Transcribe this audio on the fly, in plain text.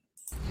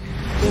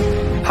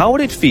How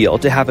would it feel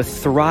to have a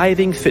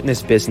thriving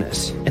fitness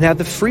business and have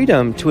the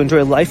freedom to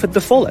enjoy life at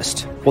the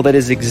fullest? Well, that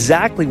is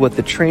exactly what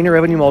the Trainer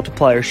Revenue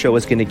Multiplier Show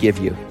is going to give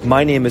you.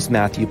 My name is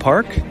Matthew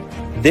Park.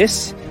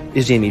 This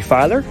is Jamie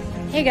Filer.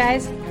 Hey,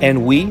 guys.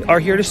 And we are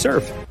here to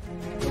serve.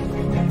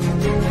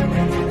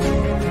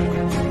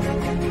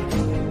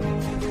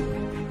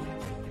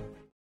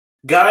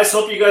 Guys,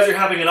 hope you guys are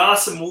having an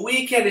awesome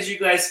weekend. As you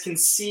guys can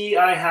see,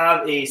 I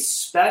have a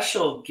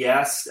special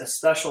guest, a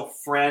special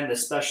friend, a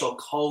special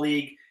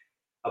colleague,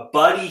 a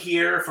buddy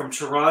here from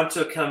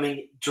Toronto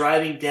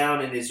driving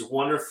down in his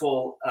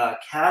wonderful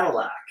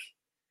Cadillac.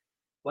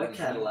 White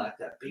Cadillac,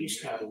 that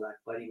beige Cadillac,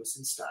 buddy, was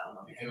in style.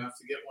 You're going to have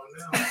to get one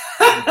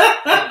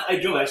now. I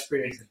do, that's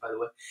pretty nice, by the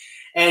way.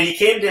 And he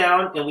came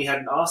down, and we had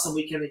an awesome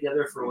weekend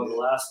together for the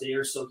last day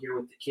or so here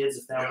with the kids,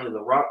 the family. Yeah.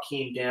 The Rock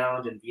came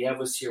down, and Viev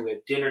was here. We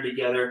had dinner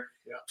together,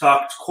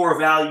 talked core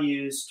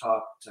values,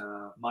 talked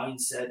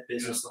mindset,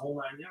 business, the whole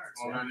 9 yards.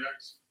 All 9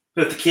 yards.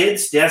 With the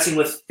kids, dancing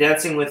with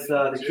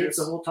the kids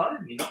the whole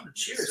time, and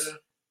cheers.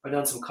 I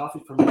done some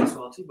coffee for me as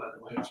well, too, by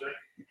the way. That's right.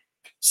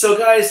 So,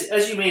 guys,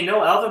 as you may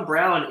know, Alvin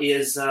Brown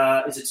is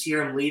a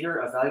TRM leader,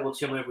 a valuable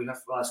TRM leader we've had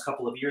for the last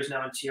couple of years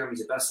now in TRM.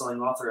 He's a best-selling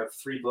author of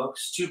 3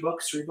 books. 2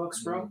 books, 3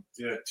 books, bro?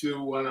 Yeah,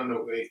 2, 1 on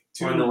the way.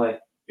 2 on the way.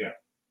 Yeah.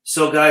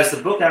 So, guys,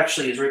 the book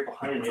actually is right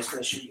behind me. I'm just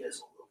going to show you guys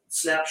a little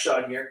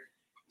snapshot here.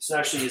 This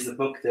actually is the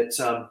book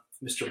that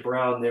Mr.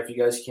 Brown there, if you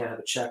guys can't have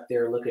a check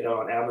there, look it out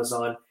on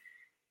Amazon.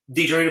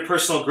 The Journey to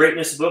Personal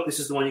Greatness book. This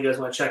is the one you guys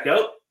want to check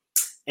out.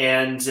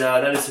 And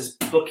that is his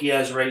book he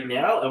has right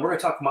now. And we're going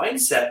to talk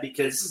mindset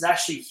because this is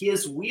actually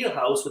his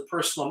wheelhouse with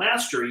personal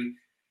mastery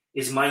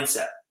is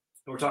mindset.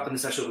 And we're talking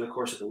this actually over the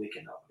course of the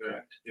weekend.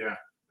 Yeah,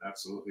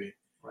 absolutely.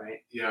 Right.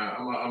 Yeah,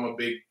 I'm a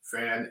big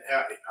fan.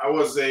 I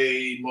was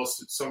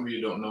some of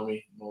you don't know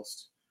me,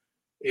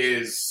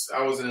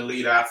 I was an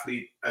elite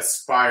athlete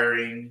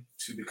aspiring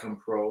to become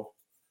pro.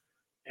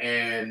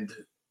 And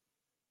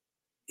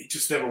it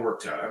just never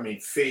worked out. I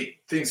mean,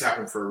 things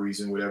happen for a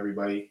reason with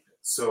everybody.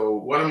 So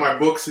one of my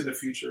books in the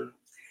future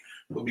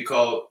will be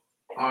called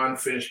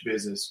Unfinished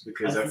Business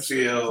because I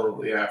feel,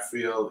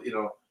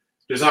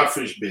 there's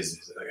unfinished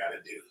business that I got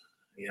to do.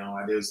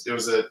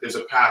 There's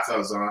a path I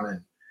was on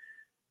and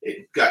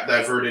it got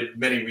diverted.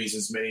 Many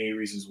reasons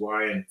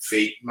why, and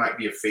fate might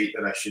be a fate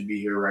that I should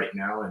be here right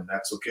now, and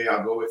that's okay.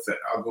 I'll go with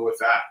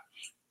that.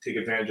 Take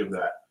advantage of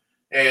that.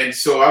 And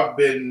so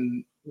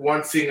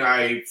one thing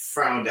I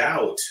found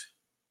out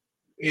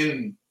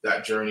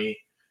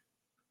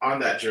on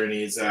that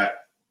journey is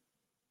that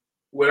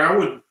when I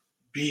would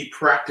be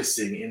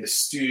practicing in the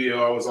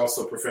studio, I was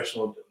also a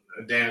professional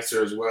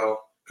dancer as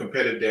well,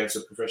 competitive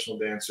dancer, professional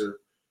dancer.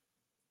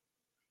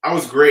 I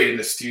was great in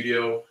the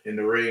studio, in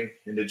the ring,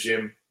 in the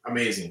gym,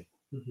 amazing.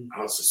 Mm-hmm.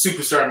 I was a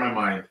superstar in my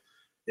mind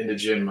in the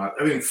gym.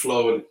 Everything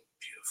flowed,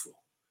 beautiful.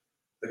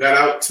 I got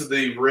out to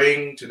the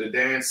ring, to the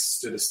dance,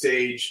 to the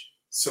stage,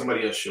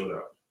 somebody else showed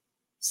up.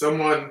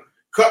 Someone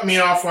cut me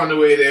off on the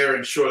way there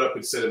and showed up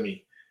instead of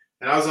me.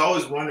 And I was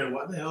always wondering,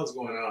 what the hell is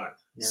going on?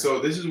 Yeah. So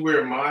this is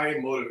where my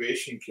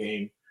motivation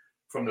came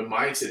from, the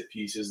mindset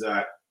piece, is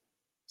that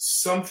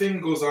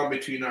something goes on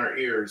between our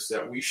ears,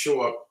 that we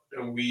show up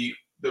and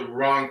the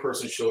wrong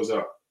person shows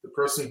up. The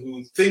person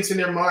who thinks in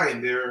their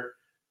mind they're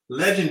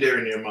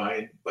legendary in their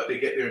mind, but they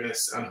get there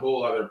as a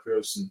whole other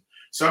person.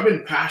 So I've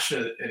been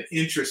passionate and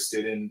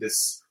interested in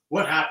this.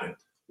 What happened?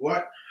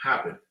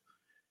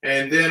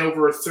 And then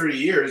over 30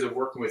 years of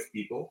working with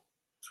people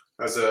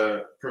as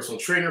a personal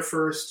trainer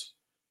first,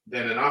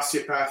 then an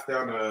osteopath,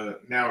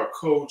 now a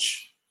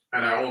coach,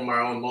 and I own my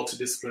own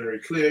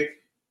multidisciplinary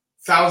clinic.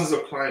 Thousands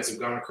of clients have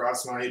gone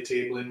across my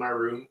table in my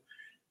room,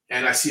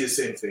 and I see the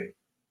same thing.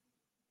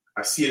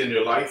 I see it in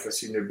their life, I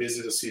see it in their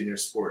business, I see it in their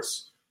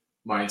sports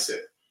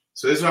mindset.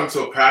 So this is what I'm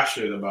so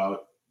passionate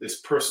about,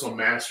 this personal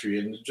mastery.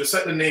 And just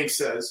like the name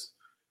says,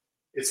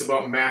 it's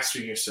about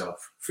mastering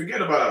yourself.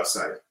 Forget about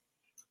outside.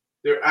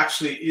 There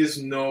actually is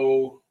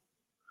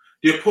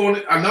the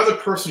opponent, another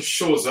person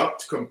shows up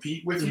to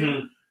compete with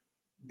you,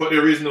 but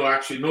there is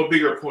no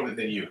bigger opponent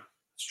than you.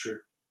 It's true.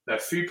 That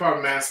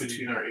 3-pound mass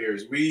between our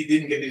ears. We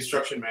didn't get the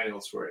instruction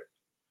manuals for it.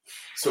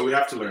 So we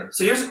have to learn.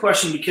 So here's a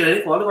question, because I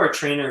think a lot of our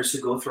trainers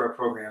who go through our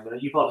program,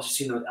 and you've obviously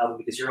seen them with Alvin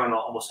because you're on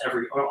almost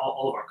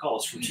all of our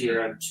calls from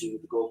TRM to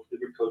the group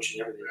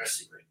coaching, everything you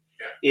see, right?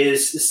 Yeah.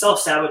 Is the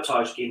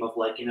self-sabotage game of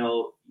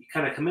you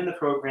kind of come in the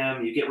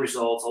program, you get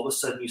results, all of a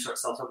sudden you start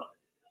self-sabotaging.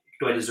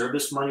 Do I deserve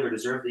this money or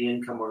deserve the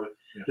income or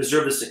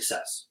deserve the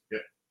success? Yeah.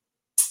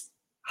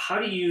 How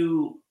do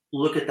you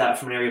look at that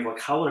from an area of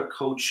how would a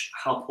coach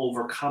help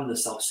overcome the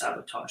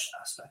self-sabotage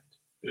aspect?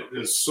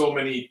 There's so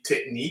many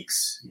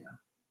techniques,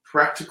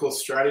 practical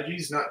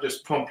strategies, not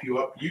just pump you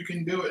up. You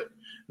can do it.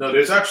 No,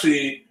 there's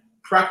actually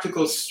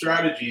practical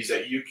strategies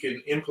that you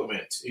can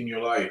implement in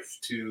your life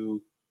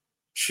to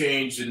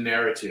change the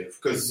narrative.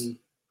 Because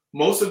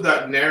most of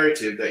that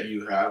narrative that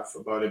you have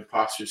about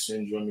imposter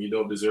syndrome, you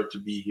don't deserve to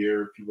be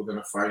here, people are going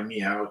to find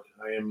me out,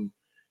 I am,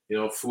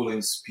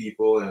 fooling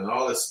people and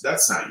all this,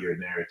 that's not your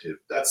narrative.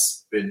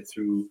 That's been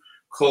through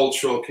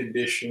cultural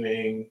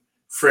conditioning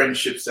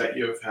friendships that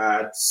you've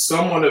had,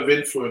 someone of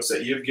influence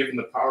that you've given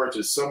the power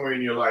to somewhere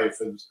in your life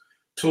has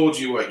told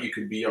you what you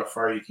could be, how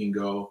far you can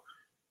go.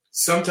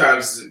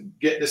 Sometimes,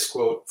 get this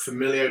quote,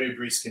 familiarity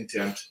breeds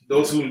contempt.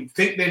 Those who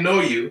think they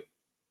know you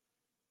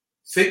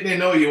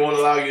won't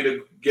allow you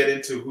to get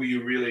into who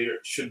you really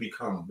should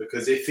become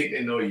because they think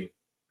they know you,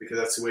 because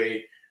that's the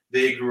way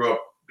they grew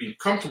up being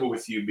comfortable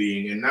with you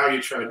being, and now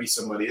you're trying to be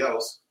somebody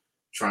else,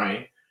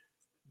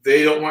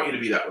 they don't want you to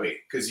be that way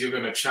because you're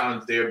going to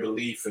challenge their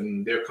belief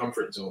and their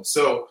comfort zone.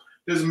 So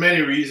there's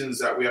many reasons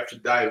that we have to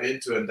dive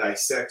into and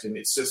dissect, and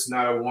it's just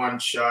not a one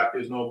shot.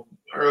 There's no,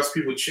 or else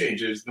people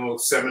change. There's no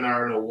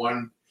seminar, no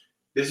one.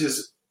 This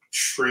is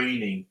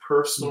training,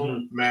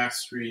 personal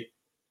mastery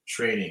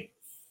training.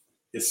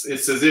 It's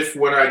as if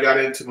when I got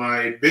into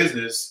my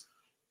business,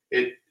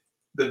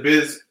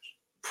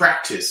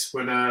 practice.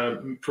 When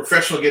a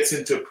professional gets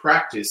into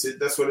practice,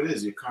 that's what it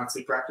is. You're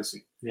constantly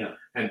practicing. Yeah.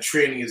 And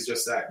training is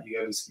just that. You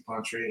got to just keep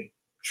on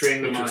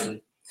training the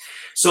mind.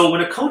 So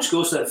when a coach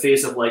goes to that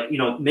phase of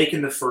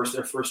making their first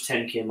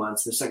 10K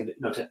months, the second,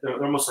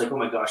 they're almost like, oh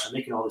my gosh, I'm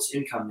making all this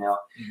income now,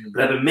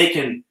 but I've been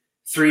making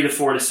 3 to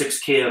 4 to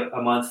 6K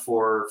a month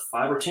for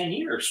 5 or 10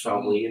 years,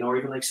 probably, or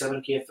even like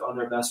 7K on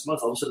their best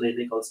month. All of a sudden, they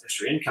make all this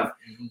extra income.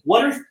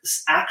 What are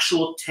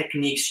actual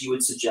techniques you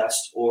would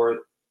suggest or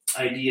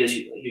ideas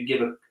you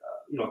give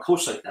a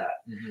coach like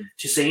that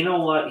to say, you know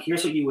what,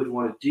 here's what you would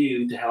want to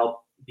do to help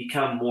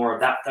become more of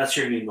that. That's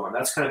your new norm.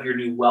 That's kind of your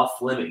new wealth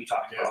limit. You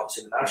talked about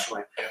obviously in the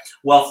mastermind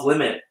wealth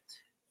limit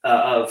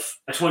of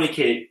a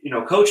 20K,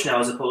 coach now,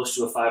 as opposed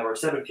to a 5 or a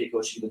 7K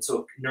coach you've been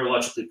so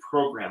neurologically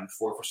programmed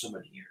for so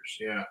many years.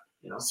 Yeah.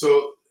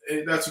 So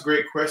that's a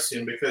great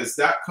question, because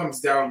that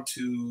comes down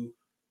to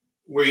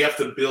where you have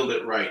to build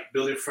it right,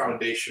 build your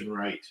foundation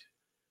right.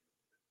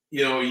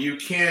 You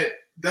can't.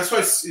 That's why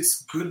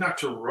it's good not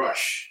to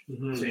rush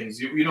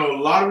things.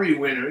 Lottery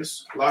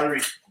winners,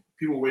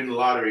 people win the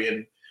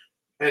lottery,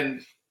 and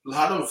a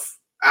lot of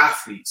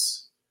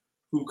athletes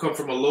who come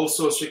from a low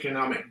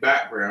socioeconomic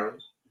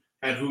background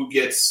and who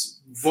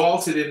gets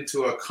vaulted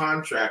into a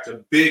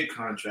big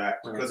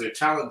contract because they're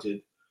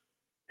talented,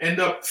 end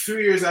up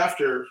 3 years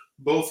after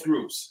both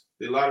groups,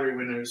 the lottery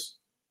winners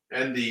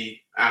and the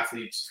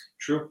athletes.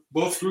 True.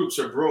 Both groups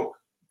are broke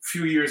a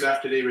few years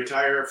after they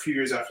retire, a few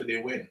years after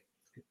they win.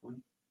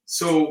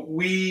 So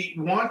we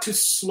want to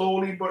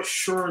slowly but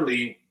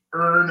surely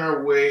earn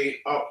our way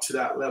up to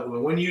that level.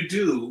 And when you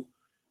do,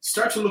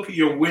 start to look at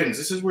your wins.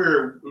 This is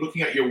where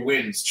looking at your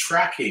wins,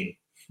 tracking.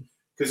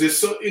 Because it's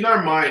so in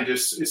our mind,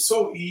 it's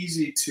so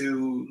easy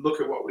to look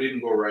at what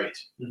didn't go right.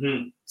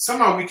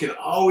 Somehow we can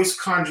always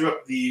conjure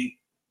up the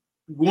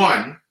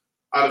 1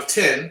 out of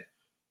 10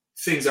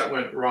 things that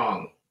went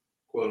wrong,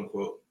 quote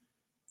unquote,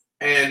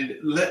 and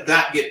let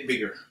that get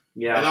bigger.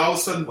 Yeah. And all of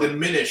a sudden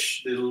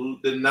diminish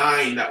the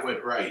 9 that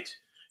went right.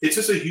 It's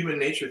just a human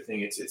nature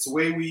thing. It's the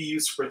way we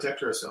use to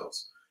protect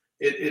ourselves.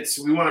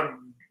 We want to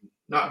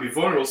not be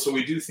vulnerable, so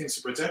we do things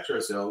to protect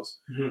ourselves,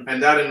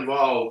 and that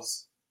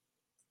involves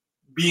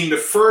being the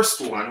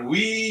first one.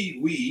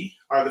 We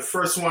are the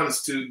first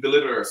ones to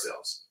deliver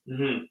ourselves,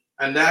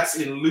 and that's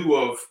in lieu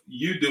of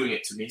you doing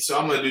it to me. So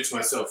I'm going to do it to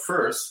myself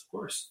first. Of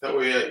course. That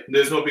way,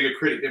 there's no bigger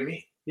critic than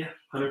me. Yeah,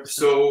 100%.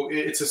 So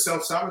it's a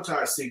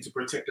self-sabotage thing to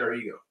protect our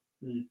ego.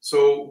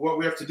 So what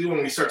we have to do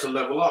when we start to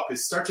level up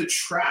is start to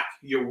track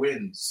your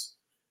wins.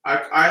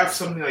 I have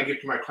something I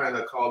give to my client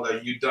I call the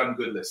 "You Done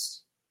Good"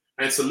 list.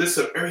 And it's a list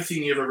of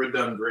everything you've ever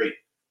done great.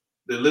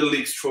 The Little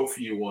Leagues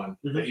trophy you won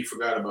that you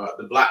forgot about,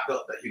 the black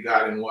belt that you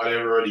got in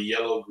whatever, or the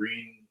yellow,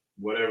 green,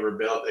 whatever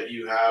belt that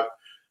you have,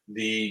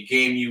 the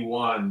game you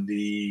won,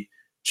 the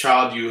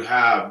child you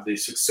have, the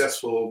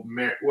successful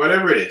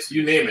whatever it is,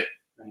 you name it.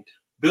 Right.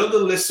 Build a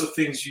list of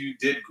things you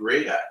did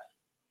great at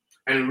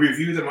and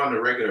review them on the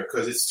regular,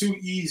 because it's too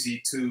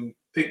easy to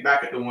think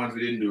back at the ones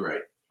we didn't do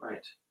right.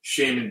 Right.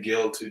 Shame and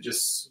guilt to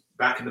just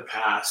back in the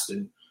past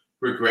and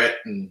regret.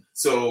 And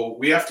so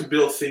we have to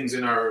build things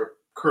in our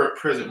current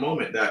present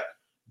moment that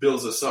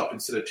builds us up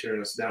instead of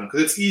tearing us down,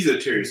 because it's easy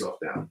to tear yourself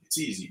down. It's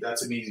easy.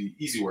 That's an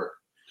easy work.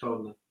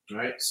 Totally.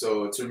 Right.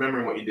 So it's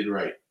remembering what you did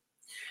right.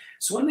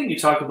 So one thing you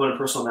talk about in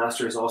personal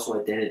mastery is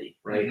also identity,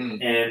 right?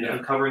 And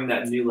uncovering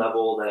that new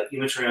level that you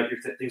mentioned out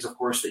your things, of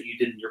course, that you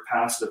did in your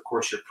past that, of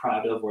course, you're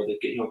proud of, or that,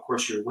 of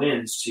course, your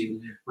wins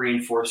to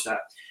reinforce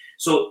that.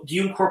 So do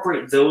you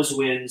incorporate those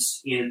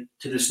wins into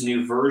this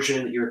new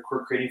version that you're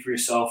creating for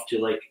yourself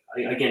to,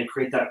 again,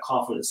 create that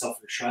confident self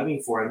you're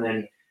striving for, and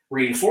then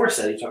reinforce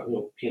that? You talk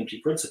about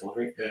PMT principles,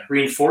 right? Yeah.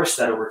 Reinforce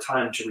that over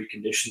time to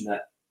recondition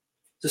that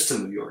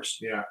system of yours.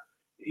 Yeah.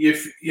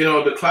 If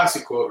the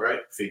classic quote,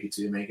 right? Fake it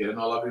till you make it, and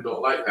a lot of people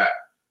don't like that.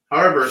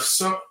 However,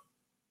 think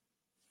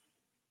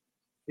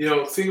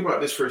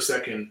about this for a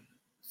second.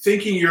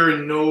 Thinking you're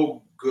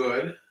no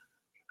good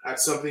at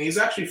something is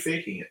actually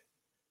faking it.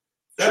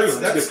 That's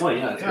a good point.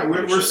 Yeah,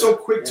 we're so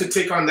quick to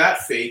take on that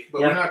fake, but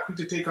we're not quick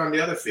to take on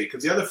the other fake.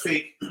 Because the other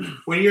fake,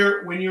 when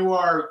you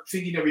are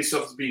thinking of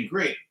yourself as being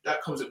great,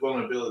 that comes with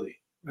vulnerability.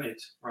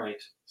 Right.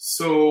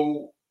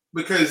 So,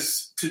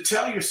 because to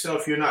tell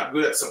yourself you're not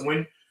good at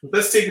something,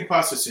 Let's take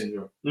imposter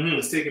syndrome. Mm-hmm.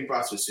 Let's take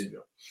imposter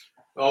syndrome.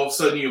 All of a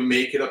sudden, you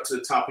make it up to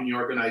the top in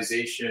your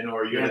organization,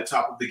 or you're at the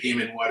top of the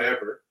game in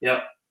whatever.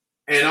 Yep.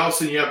 And all of a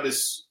sudden, you have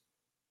this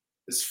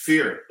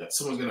fear that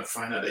someone's going to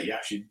find out that you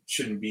actually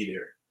shouldn't be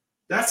there.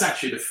 That's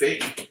actually the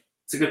fake.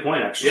 It's a good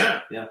point, actually.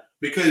 Yeah.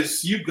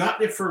 Because you got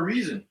there for a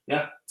reason.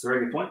 Yeah, it's a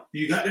very good point.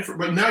 You got there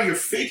but now you're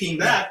faking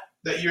that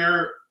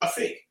you're a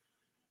fake.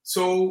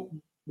 So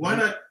why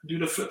not do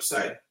the flip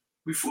side?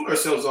 We fool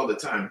ourselves all the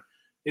time.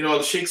 You know,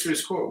 the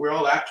Shakespeare's quote, we're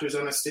all actors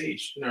on a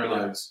stage in our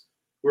lives.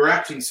 We're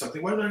acting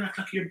something. Why not act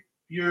like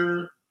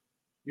you're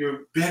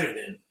better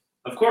than?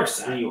 Of course.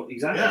 Exactly.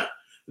 Yeah.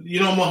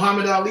 You know,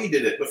 Muhammad Ali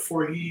did it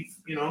before he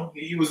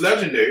was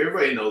legendary.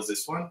 Everybody knows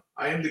this one.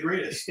 I am the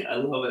greatest. I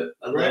love it.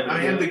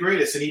 I am the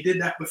greatest. And he did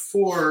that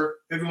before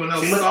everyone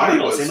else Same with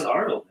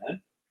Arnold,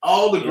 man.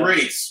 All the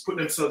greats put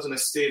themselves in a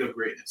state of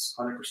greatness.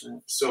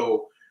 100%.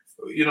 So,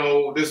 you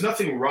know, there's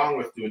nothing wrong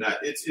with doing that.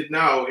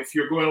 Now, if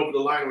you're going over the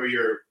line where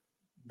you're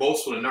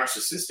boastful and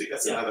narcissistic,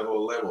 that's another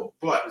whole level.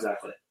 But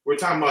exactly. We're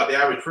talking about the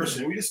average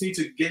person. We just need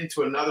to get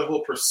into another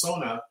whole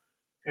persona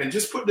and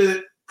just put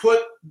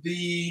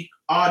the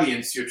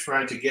audience you're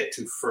trying to get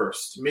to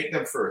first. Make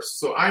them first.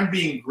 So I'm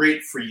being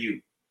great for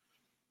you,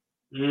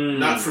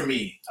 not for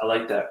me. I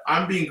like that.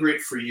 I'm being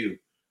great for you.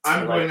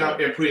 I'm going out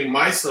there and putting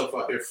myself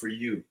out there for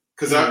you.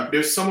 Because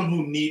there's someone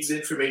who needs the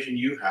information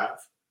you have.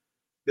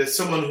 There's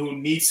someone who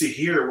needs to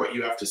hear what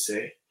you have to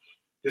say.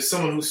 There's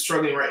someone who's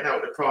struggling right now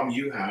with the problem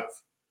you have.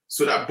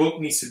 So that book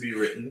needs to be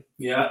written.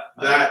 Yeah.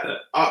 That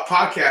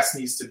podcast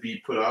needs to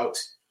be put out.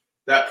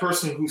 That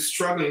person who's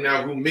struggling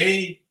now, who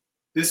may,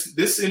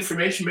 this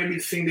information may be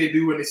the thing they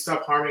do when they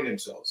stop harming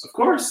themselves. Of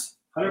course.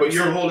 100%. But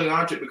you're holding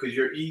on to it because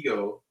your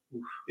ego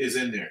is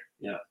in there.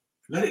 Yeah.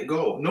 Let it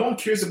go. No one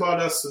cares about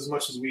us as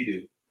much as we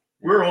do.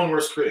 We're our own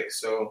worst critics.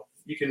 So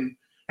you can,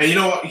 and you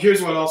know what?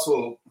 Here's what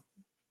also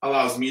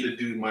allows me to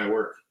do my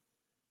work.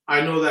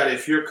 I know that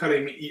if you're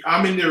cutting me,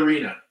 I'm in the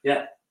arena.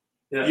 Yeah.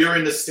 You're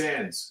in the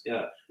stands.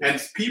 Yeah.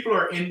 And people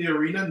are in the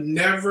arena,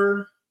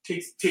 never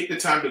take the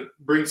time to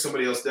bring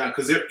somebody else down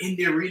because they're in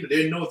the arena.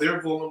 They know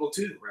they're vulnerable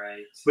too.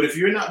 Right. But if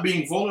you're not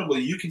being vulnerable,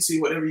 you can say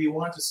whatever you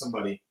want to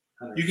somebody.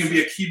 100%. You can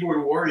be a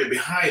keyboard warrior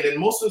behind. And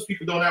most of those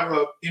people don't have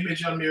an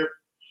image on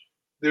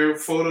their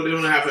photo. They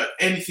don't have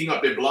anything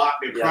up. They're blocked.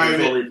 They're private.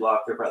 They're totally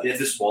blocked. They have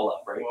this wall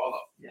up, right? Wall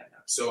up. Yeah.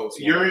 So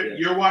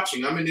you're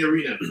watching. I'm in the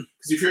arena.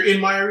 Because if you're in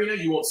my arena,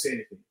 you won't say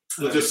anything.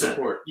 You'll just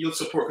support. You'll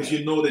support because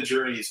you know the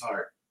journey is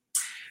hard.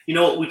 You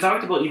know, we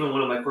talked about even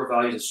one of my core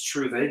values is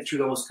truth. I think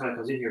truth almost kind of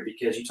comes in here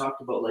because you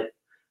talked about like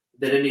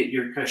that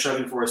you're kind of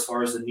striving for as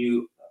far as the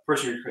new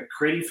person you're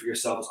creating for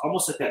yourself is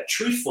almost like that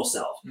truthful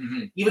self.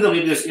 Mm-hmm. Even though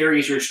maybe there's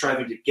areas you're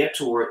striving to get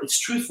toward, it's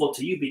truthful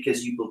to you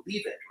because you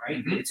believe it,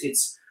 right? Mm-hmm.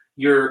 It's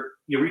you're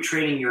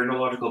retraining your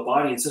neurological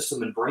body and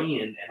system and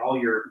brain and all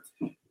your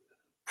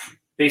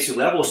basic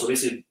levels. So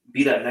basically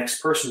be that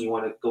next person you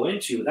want to go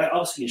into. That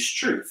obviously is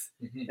truth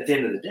at the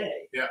end of the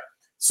day. Yeah.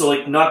 So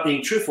like not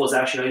being truthful is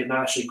actually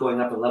not actually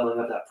going up and leveling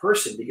up that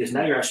person because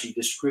now you're actually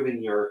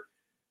disproving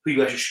who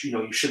you actually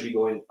you should be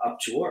going up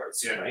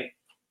towards, right?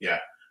 Yeah,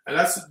 and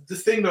that's the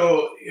thing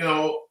though.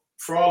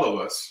 For all of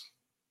us,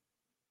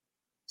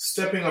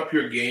 stepping up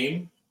your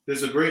game.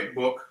 There's a great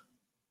book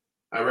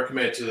I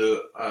recommend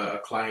to a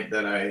client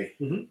that I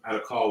had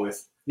a call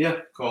with. Yeah,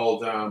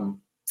 called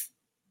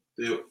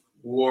The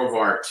War of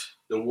Art.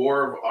 The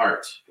War of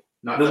Art,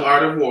 not the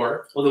Art of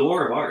War. Well, The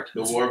War of Art.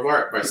 The War of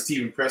Art by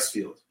Stephen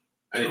Pressfield.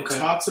 And it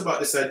talks about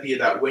this idea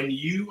that when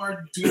you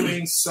are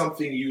doing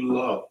something you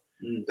love,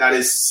 that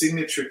is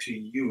signature to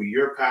you,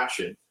 your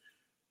passion,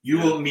 you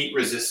will meet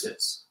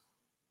resistance.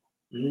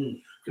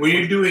 When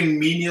you're doing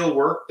menial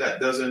work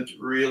that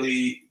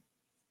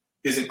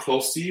isn't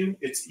close to you,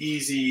 it's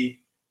easy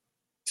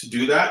to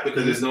do that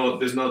because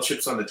there's no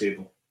chips on the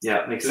table.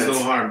 Yeah, makes sense. There's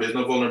no harm. There's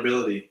no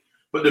vulnerability.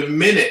 But the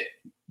minute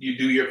you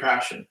do your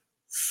passion,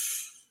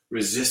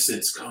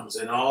 resistance comes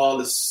and all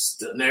this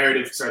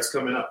narrative starts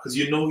coming up because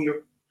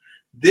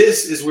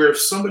this is where if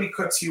somebody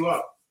cuts you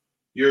up,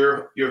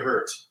 you're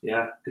hurt.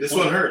 Yeah. This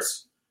one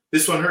hurts.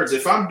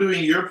 If I'm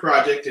doing your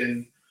project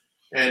and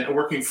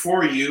working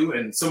for you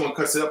and someone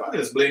cuts it up, I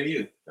just blame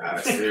you.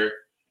 That's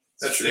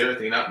their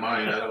thing, not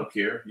mine. I don't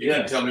care. You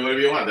can tell me whatever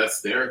you want. That's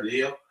their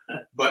deal.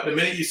 But the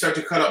minute you start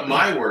to cut up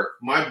my work,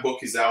 my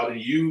book is out and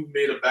you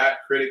made a bad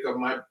critic of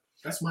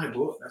that's my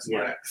book.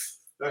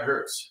 That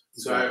hurts.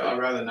 So I'd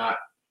rather not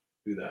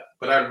do that.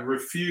 But I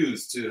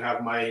refuse to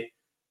have my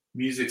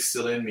music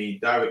still in me,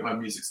 die with my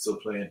music still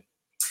playing.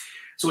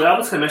 So what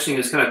Albert's kind of mentioning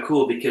is kind of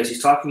cool because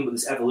he's talking about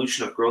this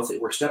evolution of growth that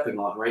we're stepping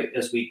on, right?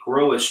 As we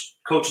grow as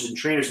coaches and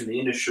trainers in the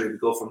industry, we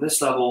go from this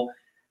level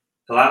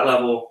to that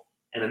level,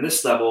 and in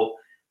this level,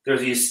 there's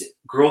these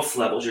growth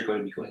levels you're going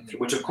to be going through,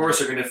 which of course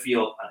are going to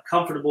feel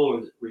uncomfortable,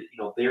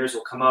 or barriers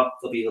will come up,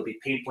 there'll be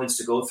pain points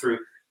to go through,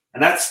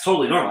 and that's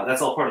totally normal.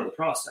 That's all part of the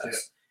process. Yeah.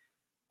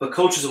 But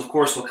coaches, of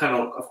course, will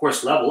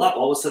level up.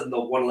 All of a sudden,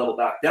 they'll want to level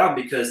back down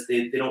because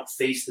they don't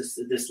face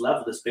this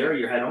level, this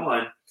barrier head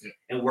on,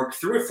 and work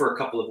through it for a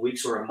couple of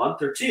weeks or a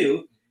month or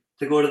two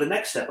to go to the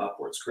next step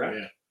upwards, correct?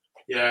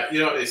 Yeah, you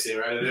know what they say,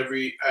 right?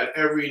 At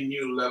every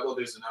new level,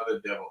 there's another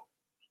devil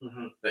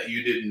that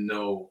you didn't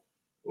know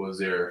was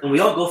there. And we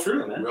all go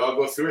through it, man. We all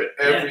go through it.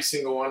 Every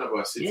single one of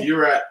us. If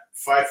you're at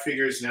 5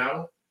 figures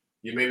now,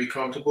 you may be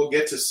comfortable.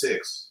 Get to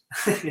 6.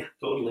 Yeah,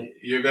 totally.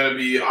 You're gonna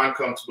be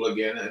uncomfortable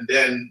again, and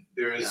then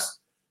there's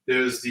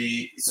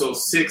the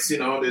 6. You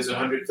know, there's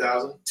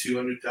 100,000,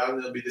 200,000.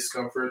 There'll be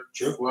discomfort.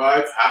 True.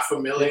 5,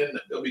 500,000.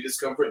 There'll be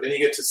discomfort. Then you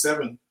get to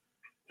 7.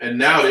 And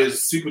now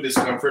there's super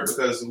discomfort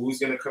because who's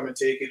going to come and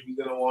take it? Who's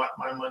going to want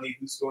my money?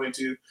 Who's going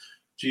to?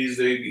 Geez,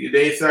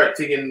 they start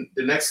taking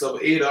the next level,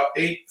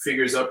 8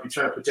 figures up. You're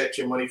trying to protect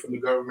your money from the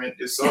government.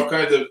 There's all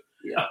kinds of.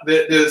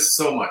 There's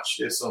so much.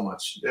 There's so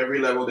much. Every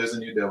level there's a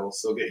new devil.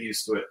 So get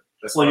used to it.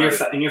 That's well,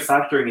 and you're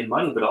factoring in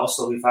money, but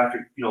also we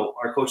factor. You know,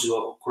 our coaches,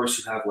 of course,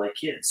 who have like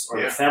kids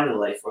or their family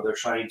life, or they're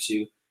trying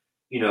to.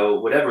 You know,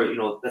 whatever, you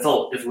know, that's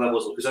all different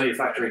levels because now you're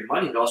factoring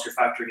money, but also you're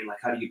factoring in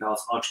like how do you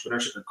balance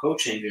entrepreneurship and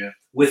coaching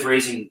with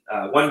raising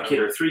 1 kid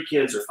or 3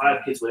 kids or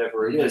 5 kids,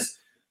 whatever it is.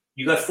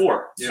 You got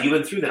 4, so you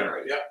went through that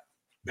already.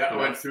 I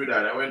went through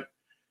that.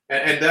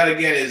 And that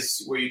again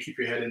is where you keep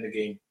your head in the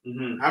game.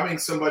 Having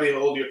somebody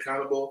hold you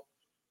accountable,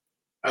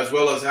 as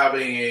well as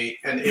having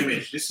an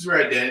image. This is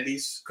where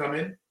identities come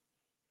in.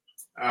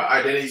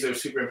 Identities are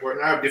super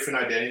important. I have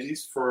different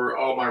identities for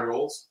all my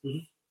roles.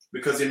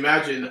 Because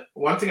imagine,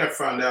 one thing I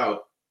found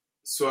out,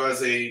 so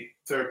as a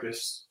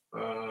therapist,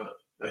 a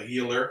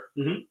healer,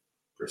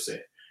 per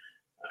se,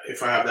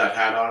 if I have that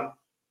hat on,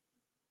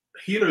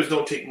 healers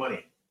don't take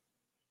money.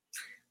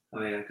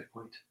 Oh, yeah, good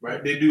point.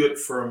 Right? They do it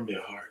from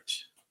their heart.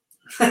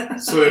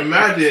 So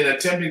imagine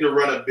attempting to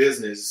run a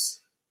business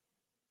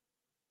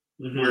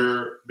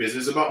where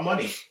business is about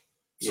money.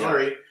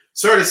 Sorry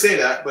to say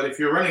that, but if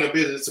you're running a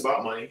business, it's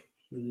about money.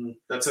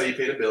 That's how you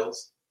pay the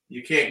bills.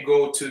 You can't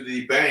go to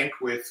the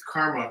bank with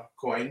karma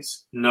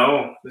coins.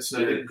 No.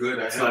 Listen, I did good.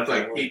 I helped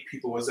like 8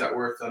 people. What's that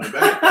worth on the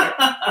bank?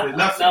 Right? There's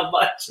nothing. Not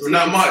much.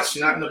 Not much.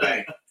 You're not in the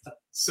bank.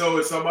 So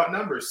it's all about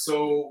numbers.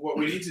 So what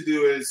we need to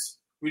do is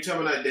we need to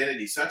have an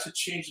identity. So I have to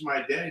change my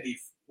identity.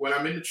 When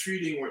I'm in the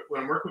treating,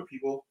 when I'm working with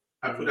people,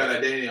 I put that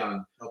identity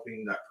on,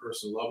 helping that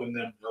person, loving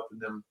them, helping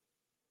them.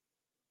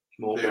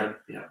 Mold them.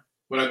 Yeah.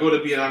 When I go to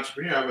be an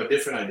entrepreneur, I have a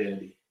different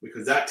identity.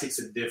 Because that takes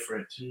a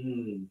different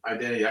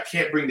identity. I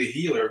can't bring the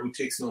healer who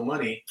takes no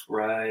money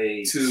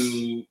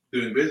to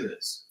doing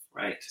business.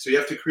 Right. So you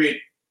have to create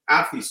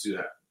athletes do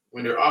that.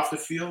 When they're off the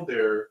field,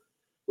 they're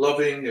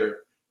loving.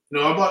 They're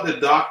how about the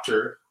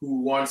doctor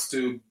who wants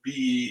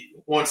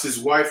his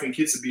wife and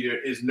kids to be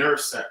his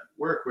nurse at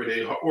work, where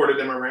they order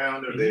them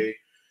around or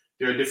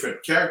they're a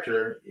different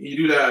character. You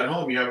do that at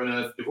home, you're having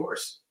a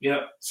divorce.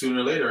 Yeah.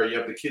 Sooner or later, you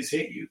have the kids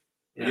hate you.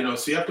 Yeah. You know,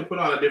 so you have to put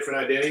on a different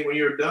identity. When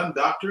you're done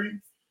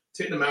doctoring,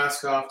 take the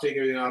mask off, take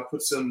everything off,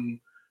 put some,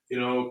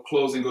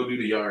 clothes and go do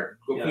the yard.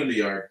 Go clean the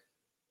yard.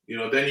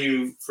 Then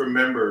you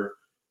remember,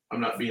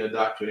 I'm not being a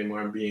doctor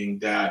anymore. I'm being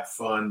dad,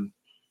 fun,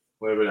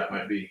 whatever that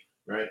might be,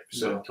 right?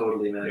 So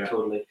totally, man,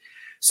 totally.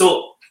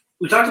 So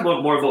we talked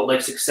more about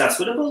like success.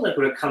 What about like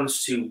when it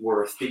comes to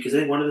worth? Because I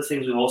think one of the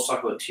things we also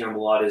talk about in TRM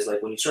a lot is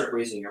like when you start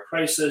raising your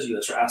prices,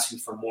 you start asking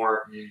for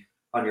more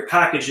on your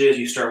packages.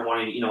 You start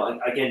wanting,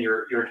 again,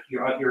 your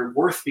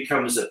worth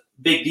becomes a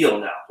big deal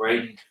now,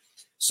 right?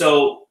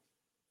 So.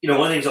 One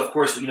of the things, of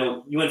course,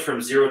 you went from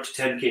 0 to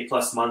 10K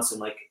plus months in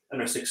like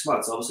under 6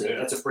 months. Obviously,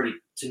 that's a pretty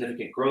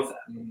significant growth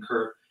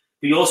curve.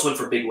 But you also went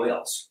for big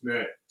whales.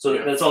 Right. So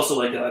that's also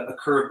like a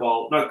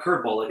curveball, not a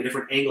curveball, like a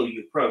different angle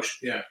you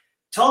approached. Yeah.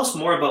 Tell us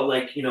more about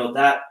like,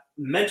 that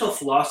mental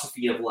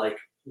philosophy of like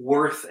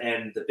worth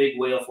and the big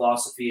whale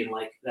philosophy and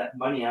like that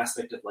money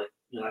aspect of like,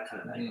 that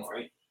kind of angle,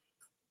 right?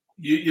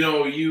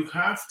 You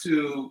have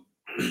to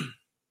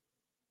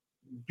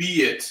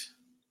do,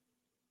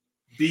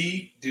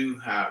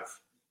 have.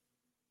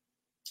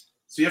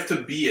 So you have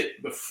to be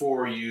it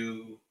before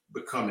you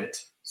become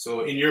it.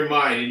 So in your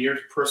mind, in your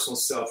personal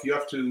self, you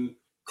have to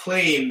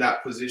claim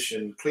that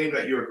position, claim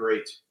that you're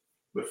great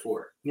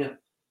before. Yeah.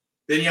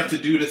 Then you have to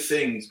do the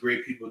things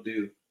great people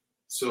do.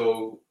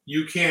 So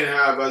you can't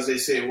have, as they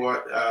say,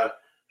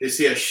 they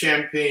say a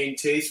champagne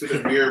taste with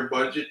a beer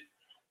budget.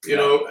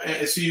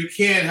 And so you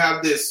can't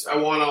have this, I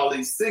want all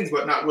these things,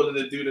 but not willing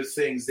to do the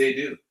things they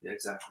do. Yeah,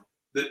 exactly.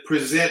 That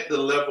present the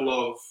level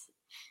of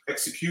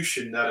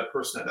execution that a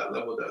person at that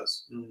level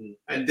does.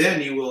 And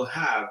then you will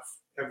have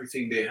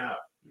everything they have.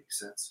 Makes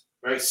sense.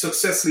 Right?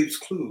 Success leaves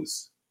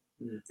clues.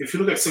 If you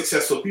look at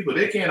successful people,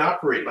 they can't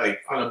operate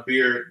like on a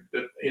beer,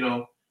 they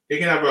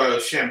can have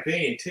a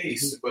champagne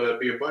taste, but a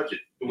beer budget,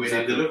 the way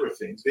they deliver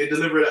things. They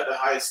deliver it at the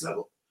highest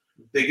level.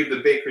 They give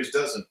the baker's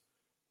dozen.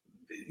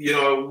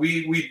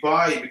 We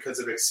buy because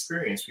of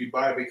experience. We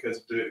buy because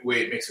of the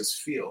way it makes us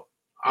feel.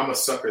 I'm a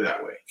sucker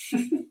that way.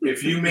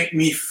 If you make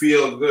me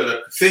feel good,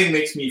 a thing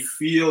makes me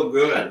feel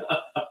good.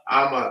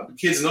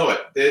 Kids know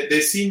it. They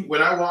see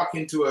when I walk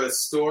into a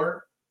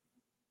store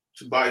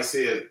to buy,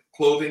 say, a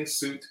clothing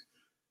suit,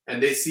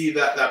 and they see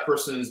that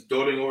person is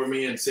doting over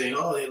me and saying,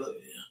 "Oh, they look,"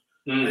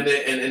 and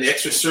the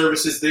extra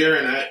service is there,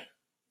 and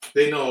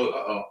they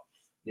know,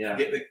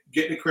 get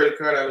the credit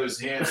card out of his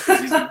hands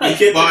because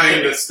he's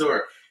buying the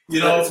store.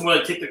 it's more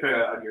like take the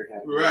credit out of your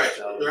hand.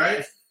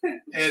 Right.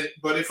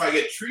 But if I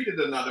get treated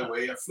another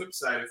way, a flip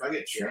side, if I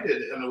get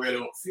treated in a way I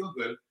don't feel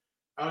good,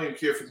 I don't even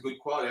care if it's good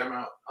quality. I'm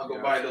out. I'll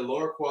go buy the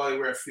lower quality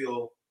where I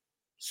feel.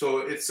 So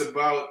it's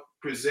about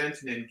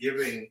presenting and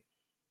giving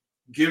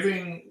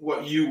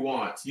what you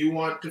want. You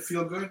want to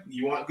feel good.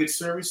 You want good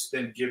service.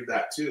 Then give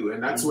that too.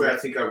 And that's where I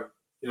think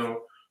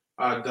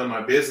I've done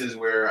my business,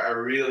 where I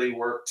really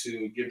work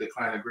to give the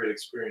client a great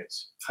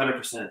experience.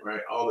 100%.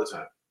 Right, all the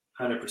time.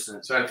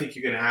 100%. So I think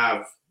you can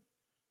have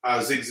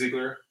Zig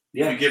Ziglar.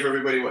 Yeah. If you give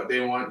everybody what they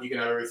want, you can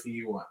have everything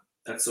you want.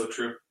 That's so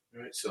true.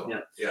 Right. So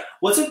yeah.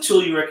 What's a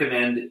tool you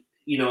recommend?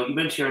 You've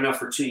been here now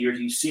for 2 years.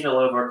 You've seen a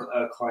lot of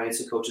our clients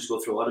and coaches go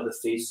through a lot of the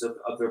phases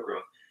of their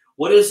growth.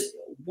 What is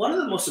one of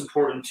the most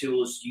important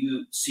tools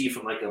you see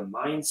from like a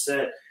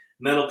mindset,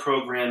 mental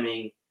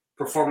programming,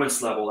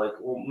 performance level, like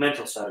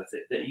mental side of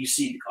it, that you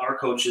see our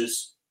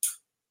coaches,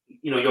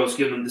 you always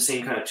give them the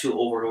same kind of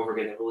tool over and over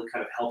again that really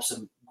kind of helps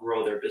them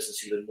grow their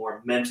business even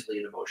more mentally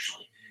and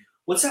emotionally?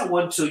 What's that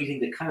one tool you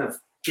think that kind of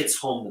hits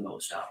home the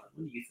most, Alvin?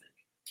 What do you think?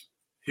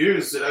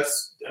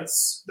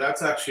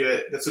 That's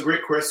actually that's a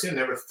great question.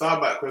 Never thought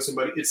about that question,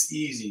 but it's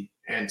easy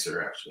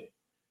answer actually.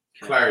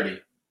 Okay.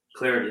 Clarity.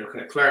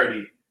 Okay.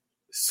 Clarity.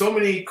 So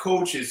many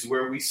coaches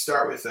where we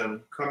start with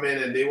them come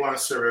in and they want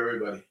to serve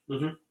everybody.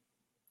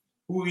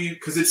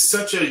 Because it's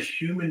such a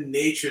human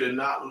nature to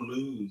not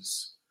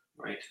lose.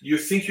 Right. You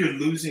think you're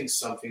losing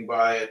something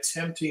by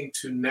attempting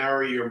to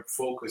narrow your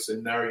focus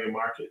and narrow your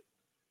market.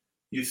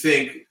 You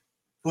think,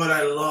 what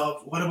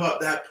about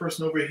that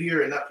person over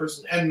here and that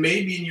person? And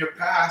maybe in your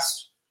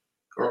past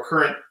or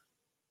current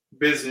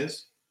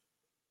business,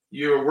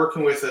 you're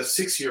working with a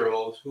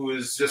 6-year-old who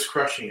is just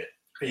crushing it.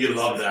 And you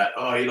love that.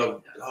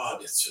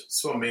 That's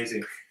so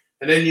amazing.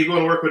 And then you go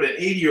and work with an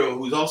 80-year-old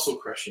who's also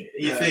crushing it.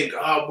 And you think,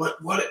 what?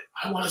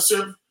 I want to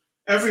serve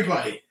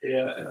everybody.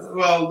 Yeah.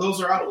 Well, those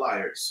are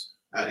outliers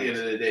at the end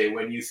of the day.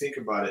 When you think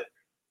about it,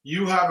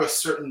 you have a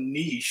certain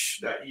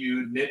niche that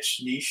you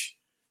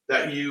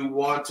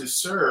want to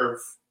serve.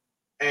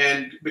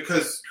 And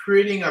because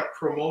creating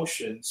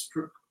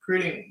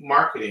creating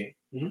marketing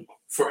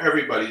for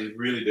everybody is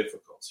really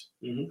difficult.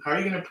 How are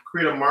you going to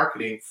create a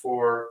marketing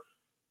for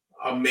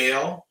a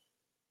male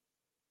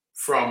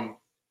from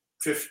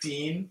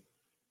 15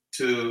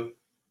 to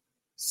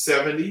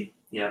 70?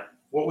 Yeah.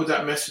 What would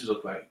that message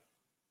look like?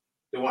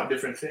 They want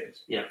different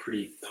things. Yeah,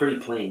 pretty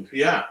plain.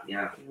 Yeah.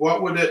 Yeah.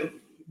 What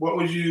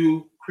would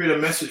you create a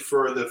message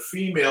for the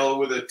female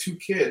with the 2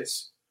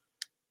 kids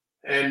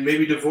and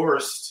maybe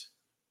divorced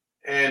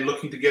and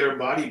looking to get her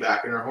body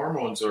back and her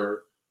hormones?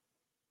 Or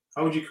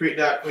how would you create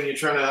that when you're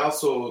trying to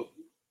also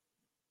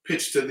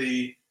pitch to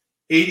the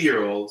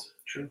 80-year-old?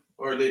 True.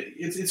 Or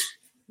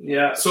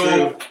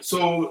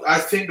So I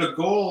think the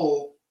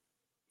goal,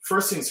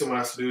 first thing someone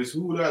has to do is,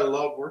 who would I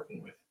love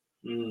working with?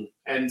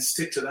 And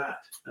stick to that.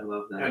 I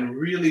love that. And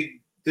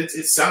really, it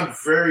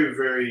sounds very,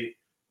 very,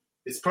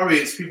 it's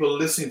people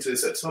listening to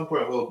this at some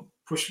point will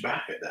push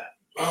back at that.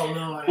 Oh,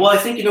 no. I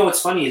think,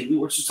 what's funny is we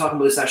were just talking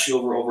about this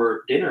actually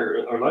over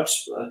dinner or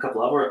lunch a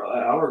couple hour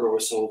ago or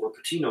so over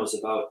Patino's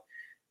about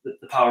the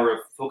power of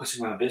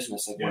focusing on a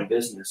business, like one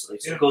business. So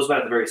it goes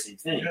back to the very same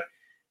thing. Yeah.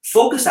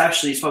 Focus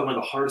actually is probably one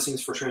of the hardest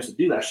things for trainers to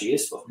do. Actually,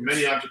 is focus.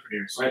 Many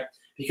entrepreneurs, right?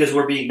 Because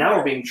we're being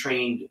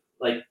trained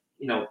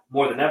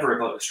more than ever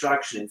about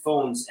distraction and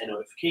phones and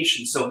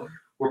notifications. So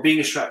we're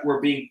being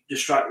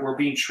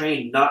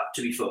trained not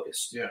to be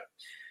focused. Yeah.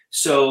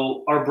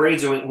 So our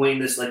brains are weighing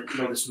this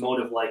this mode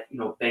of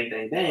bang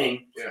bang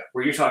bang,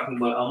 where you're talking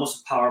about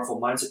almost a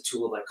powerful mindset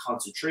tool of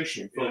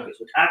concentration and focus,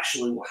 which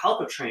actually will help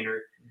a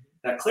trainer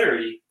that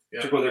clarity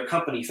to grow their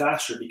company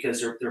faster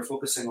because they're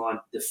focusing on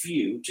the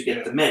few to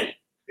get the many.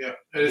 Yeah,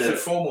 and it's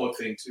a FOMO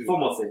thing too.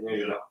 FOMO thing. There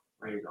you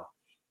go.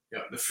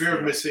 Yeah, the fear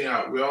of missing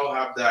out. We all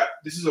have that.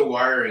 This is a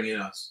wiring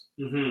in us.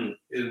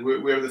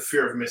 We have the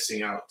fear of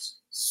missing out.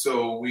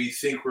 So we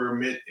think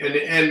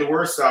and the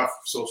worst off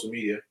social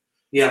media.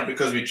 Yeah,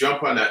 because we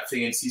jump on that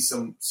thing and see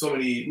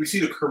we see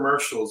the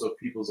commercials of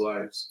people's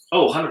lives.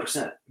 Oh,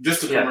 100%.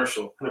 Just a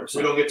commercial. 100%.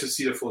 We don't get to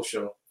see the full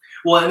show.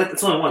 Well, and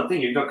that's only one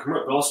thing. You've got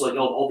commercial, but also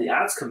all the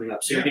ads coming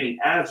up. So you're getting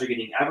ads, you're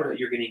getting advertising,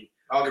 you're getting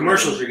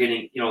commercials, you're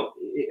getting,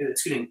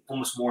 it's getting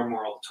almost more and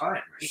more all the time,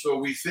 right? So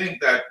we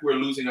think that we're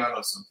losing out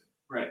on something.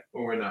 Right.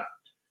 When we're not.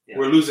 Yeah.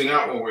 We're losing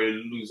out when we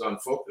lose on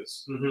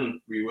focus.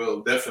 We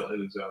will definitely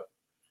lose out.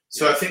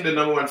 So I think the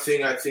number one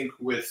thing that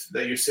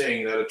you're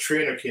saying that a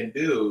trainer can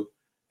do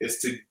is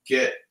to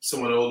get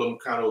someone to hold them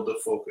accountable to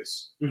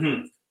focus.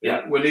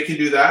 Yeah. When they can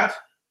do that,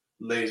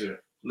 lasers.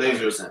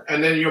 100%.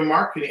 And then your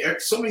marketing,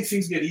 so many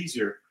things get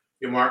easier.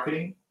 Your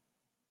marketing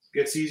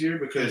gets easier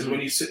because when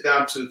you sit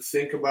down to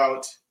think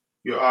about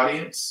your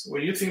audience,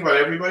 when you think about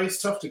everybody,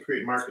 it's tough to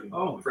create marketing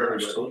for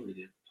everybody. Totally,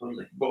 dude.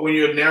 Totally. But when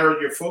you narrow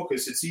your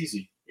focus, it's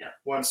easy. Yeah.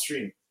 One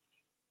stream.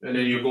 And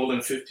then your golden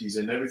 50s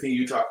and everything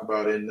you talk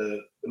about in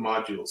the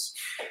modules.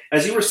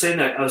 As you were saying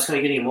that, I was kind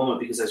of getting a moment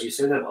because as you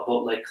said that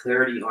about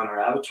clarity on our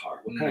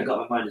avatar, what kind of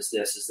got my mind is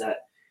that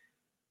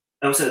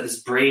I was at this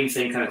brain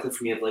thing kind of clicked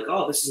for me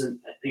of this is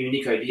a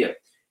unique idea.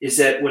 is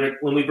that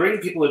when we bring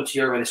people into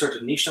here, when they start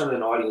to niche down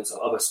an audience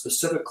of a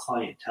specific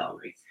clientele,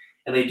 right?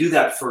 And they do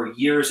that for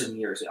years and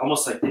years,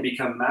 almost like they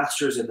become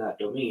masters in that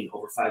domain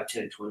over 5,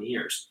 10, 20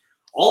 years.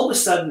 All of a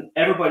sudden,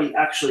 everybody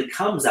actually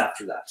comes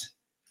after that.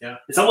 Yeah.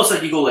 It's almost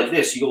like you go like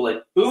this. You go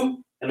like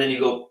boom, and then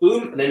you go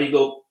boom, and then you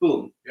go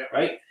boom, yeah.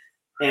 right?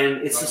 And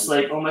it's just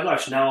like, oh my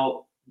gosh,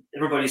 now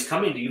everybody's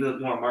coming to you that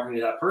you want marketing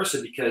to that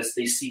person because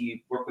they see you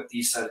work with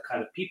these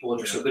kind of people and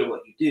you're so good at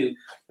what you do.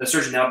 The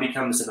surgeon now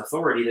becomes an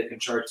authority that can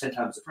charge 10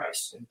 times the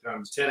price. 10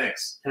 times,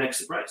 10x. 10x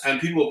the price.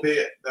 And people pay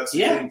it. That's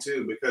the thing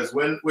too, because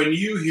when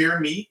you hear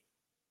me,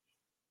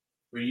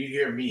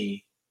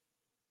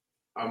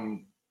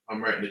 I'm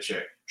writing the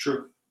check.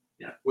 True.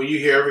 Yeah. When you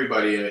hear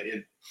everybody,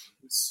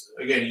 it's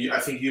again. I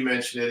think you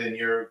mentioned it in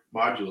your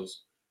modules.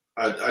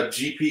 A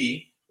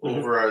GP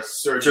over a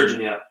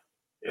surgeon. Yeah.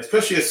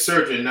 Especially a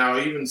surgeon. Now,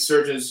 even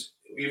surgeons,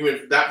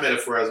 even that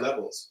metaphor has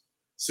levels.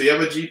 So you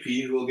have a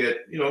GP who will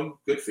get,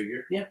 good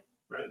figure. Yeah.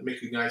 Right.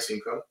 Make a nice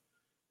income.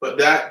 But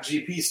that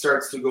GP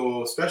starts to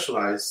go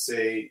specialized,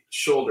 say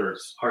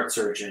shoulders. Heart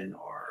surgeon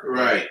or.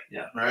 Right.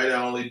 Yeah. Right.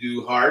 I only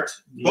do heart.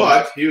 Yeah.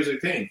 But here's the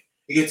thing.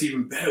 It gets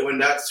even better when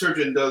that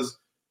surgeon does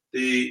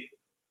the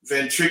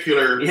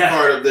ventricular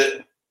part of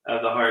the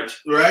heart.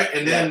 Right.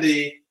 And then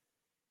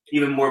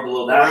even more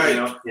below that,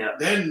 right. Yeah.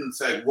 Then it's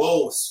like,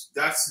 whoa,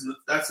 that's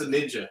a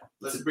ninja.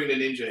 Let's bring the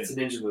ninja in. It's a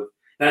ninja move.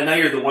 Now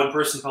you're the one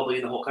person probably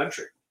in the whole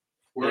country.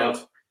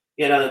 World.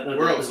 Now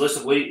there's a list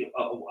of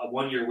a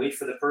 1 year wait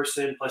for the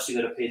person, plus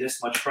you got to pay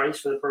this much price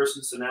for the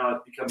person. So now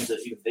it becomes an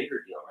even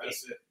bigger deal, right?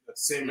 That's it.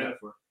 That's the same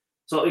metaphor.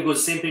 So it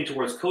goes the same thing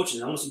towards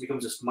coaching. It almost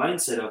becomes this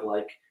mindset of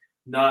like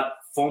not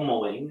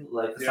FOMOing,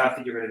 like the fact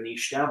that you're going to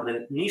niche down. But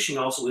then niching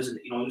also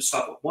isn't, you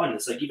stop at one.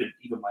 It's like even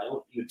my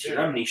own,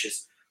 TRM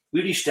niches.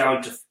 We niched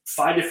down to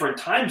 5 different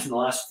times in the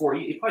last 4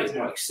 years, probably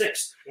more like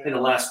 6 in the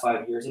last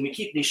 5 years, and we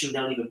keep niching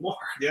down even more.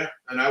 Yeah,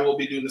 and I will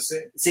be doing the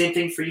same. Same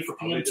thing for you for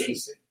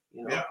PMT.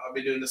 Yeah, I'll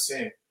be doing the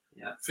same.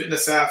 Yeah,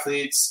 fitness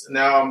athletes.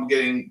 Now I'm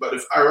getting, but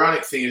the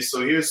ironic thing is,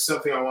 so here's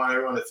something I want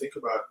everyone to think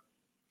about.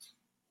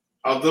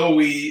 Although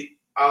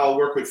I'll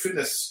work with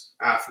fitness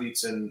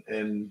athletes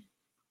and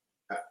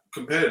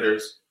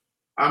competitors,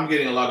 I'm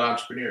getting a lot of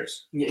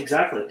entrepreneurs. Yeah,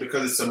 exactly.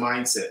 Because it's a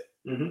mindset.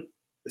 Mm-hmm.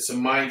 It's a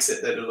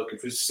mindset that they're looking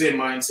for. It's the same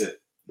mindset.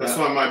 That's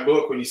why my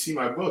book, when you see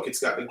my book,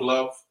 it's got the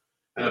glove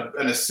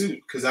and a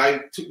suit, because I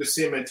took the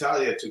same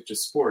mentality I took to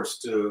sports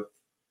to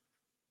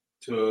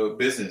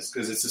business,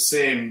 because it's the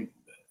same.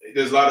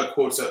 There's a lot of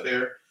quotes out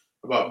there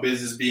about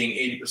business being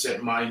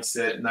 80%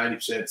 mindset,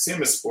 90%,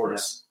 same as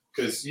sports,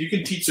 because you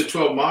can teach the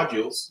 12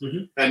 modules,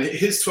 and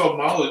his 12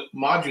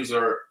 modules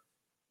are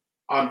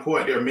on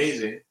point. They're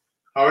amazing.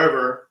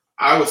 However,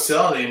 I was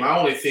telling him, I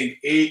only think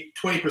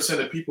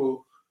 20% of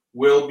people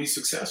will be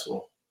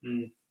successful.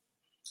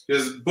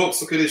 There's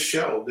books. Look at his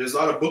shelf. There's a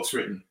lot of books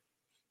written,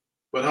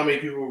 but how many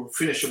people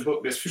finish a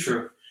book? There's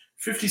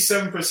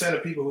 57%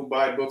 of people who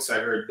buy books, I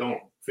heard, don't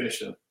finish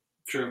them.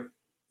 True.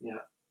 Yeah.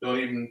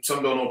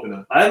 Some don't open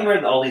them. I haven't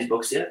read all these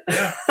books yet.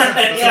 Yeah.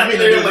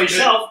 They're on my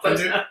shelf. But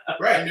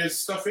right, and there's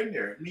stuff in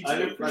there. Me too.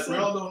 100%. Like we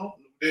all don't.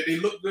 They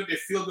look good. They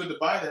feel good to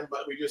buy them,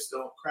 but we just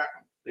don't crack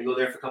them. They go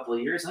there for a couple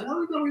of years. I know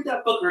we're going to read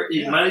that book, or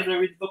you might even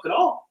read the book at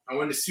all. And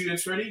when the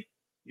student's ready,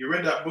 you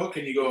read that book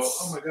and you go,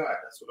 oh my God,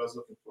 that's what I was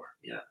looking for.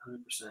 Yeah,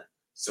 100%.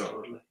 So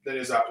totally. That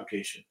is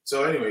application.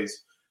 So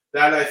anyways,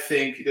 that I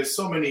think there's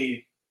so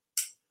many.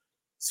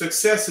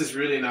 Success is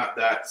really not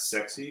that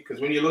sexy,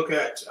 because when you look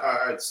at,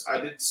 I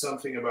did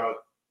something about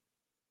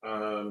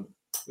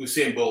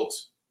Usain Bolt.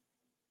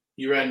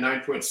 He ran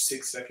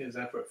 9.6 seconds,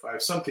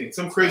 9.5,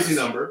 some crazy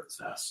number. It's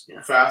fast,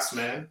 yeah. Fast,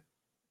 man.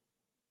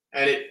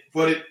 And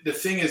the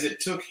thing is, it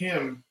took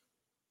him.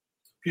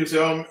 People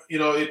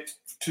say,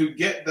 to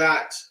get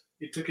that,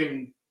 it took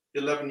him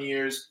 11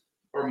 years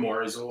or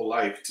more, his whole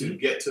life, to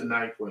get to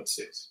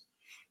 9.6.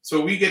 So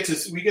we get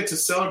to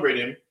celebrate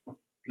him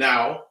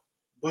now.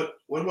 But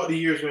what about the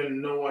years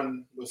when no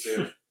one was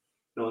there?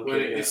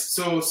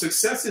 So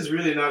success is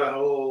really not a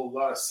whole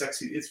lot of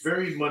sexy. It's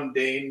very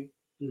mundane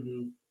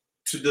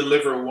to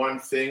deliver one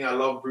thing. I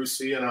love Bruce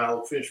Lee, and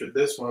I'll finish with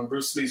this one.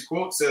 Bruce Lee's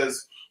quote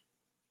says,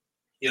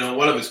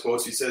 one of his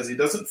quotes, he says, he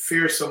doesn't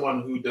fear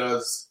someone who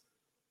does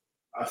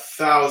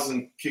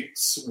 1,000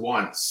 kicks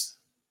once.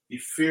 He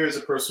fears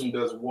a person who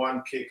does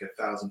one kick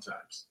 1,000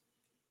 times.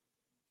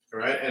 All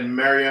right? And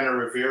Mariano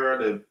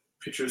Rivera, the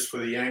pitchers for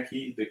the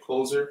Yankee, the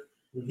closer,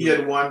 he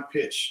had one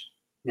pitch.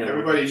 Yeah,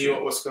 everybody knew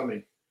what was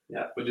coming.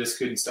 Yeah. But just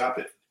couldn't stop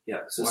it.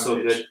 Yeah. So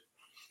good.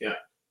 Yeah.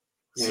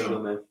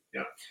 Man.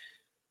 Yeah.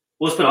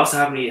 Well, it's been awesome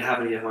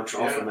having you in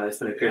Montreal for that. It's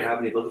been a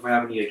great looking for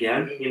having you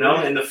again,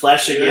 in the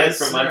flesh again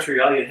from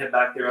Montreal. You'd head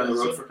back there on the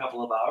road for a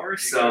couple of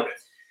hours. So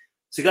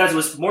guys, it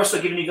was more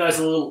so giving you guys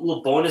a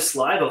little bonus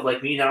live of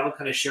like me and Alvin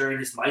kind of sharing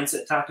his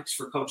mindset tactics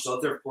for coaches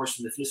out there, of course,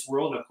 in the fitness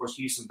world, and of course,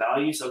 give you some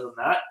values. Other than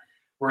that,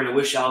 we're going to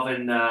wish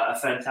Alvin a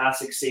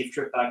fantastic, safe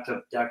trip back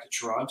to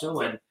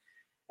Toronto, and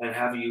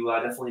have you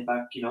definitely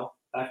back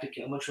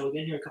to Montreal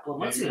again here a couple of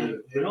months ago.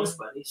 Who knows,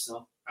 buddy?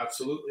 So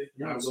Absolutely.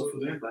 Yeah, we'll go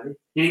from Absolutely. there, buddy.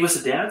 You need us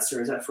to dance,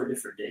 or is that for a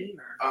different day?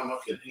 Or? I'm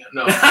okay.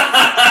 No.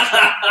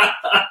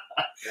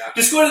 Yeah.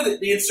 Just go to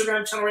the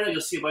Instagram channel right now.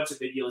 You'll see a bunch of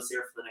videos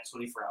there for the next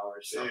 24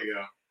 hours. So. There you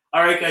go.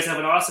 All right, guys. Have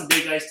an awesome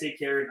day, guys. Take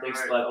care. And thanks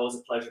All a right. lot. Always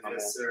a pleasure, my man.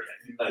 Yes, sir.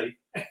 Buddy.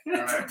 All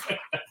right.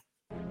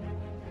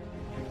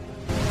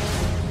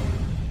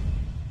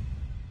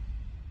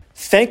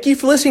 Thank you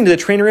for listening to the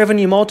Trainer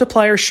Revenue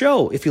Multiplier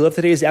Show. If you love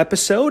today's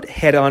episode,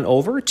 head on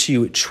over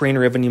to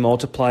Trainer Revenue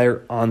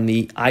Multiplier on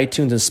the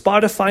iTunes and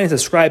Spotify and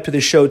subscribe to the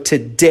show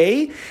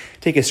today.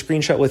 Take a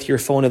screenshot with your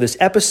phone of this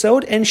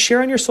episode and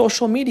share on your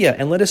social media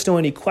and let us know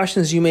any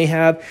questions you may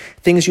have,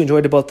 things you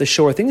enjoyed about the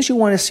show, or things you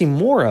want to see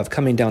more of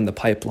coming down the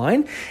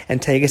pipeline,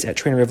 and tag us at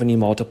Trainer Revenue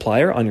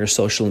Multiplier on your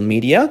social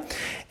media.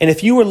 And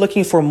if you are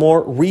looking for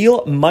more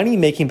real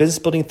money-making,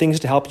 business-building things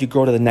to help you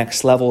grow to the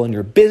next level in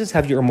your business,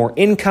 have your more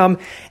income,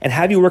 and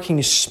have you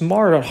working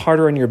smarter and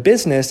harder in your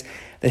business,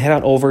 then head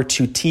on over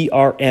to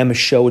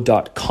trmshow.com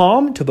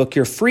to book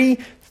your free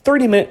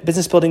 30-minute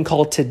business building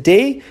call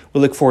today.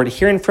 We look forward to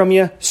hearing from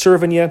you,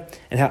 serving you,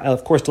 and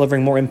of course,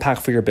 delivering more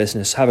impact for your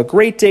business. Have a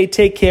great day.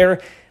 Take care.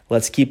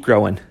 Let's keep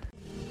growing.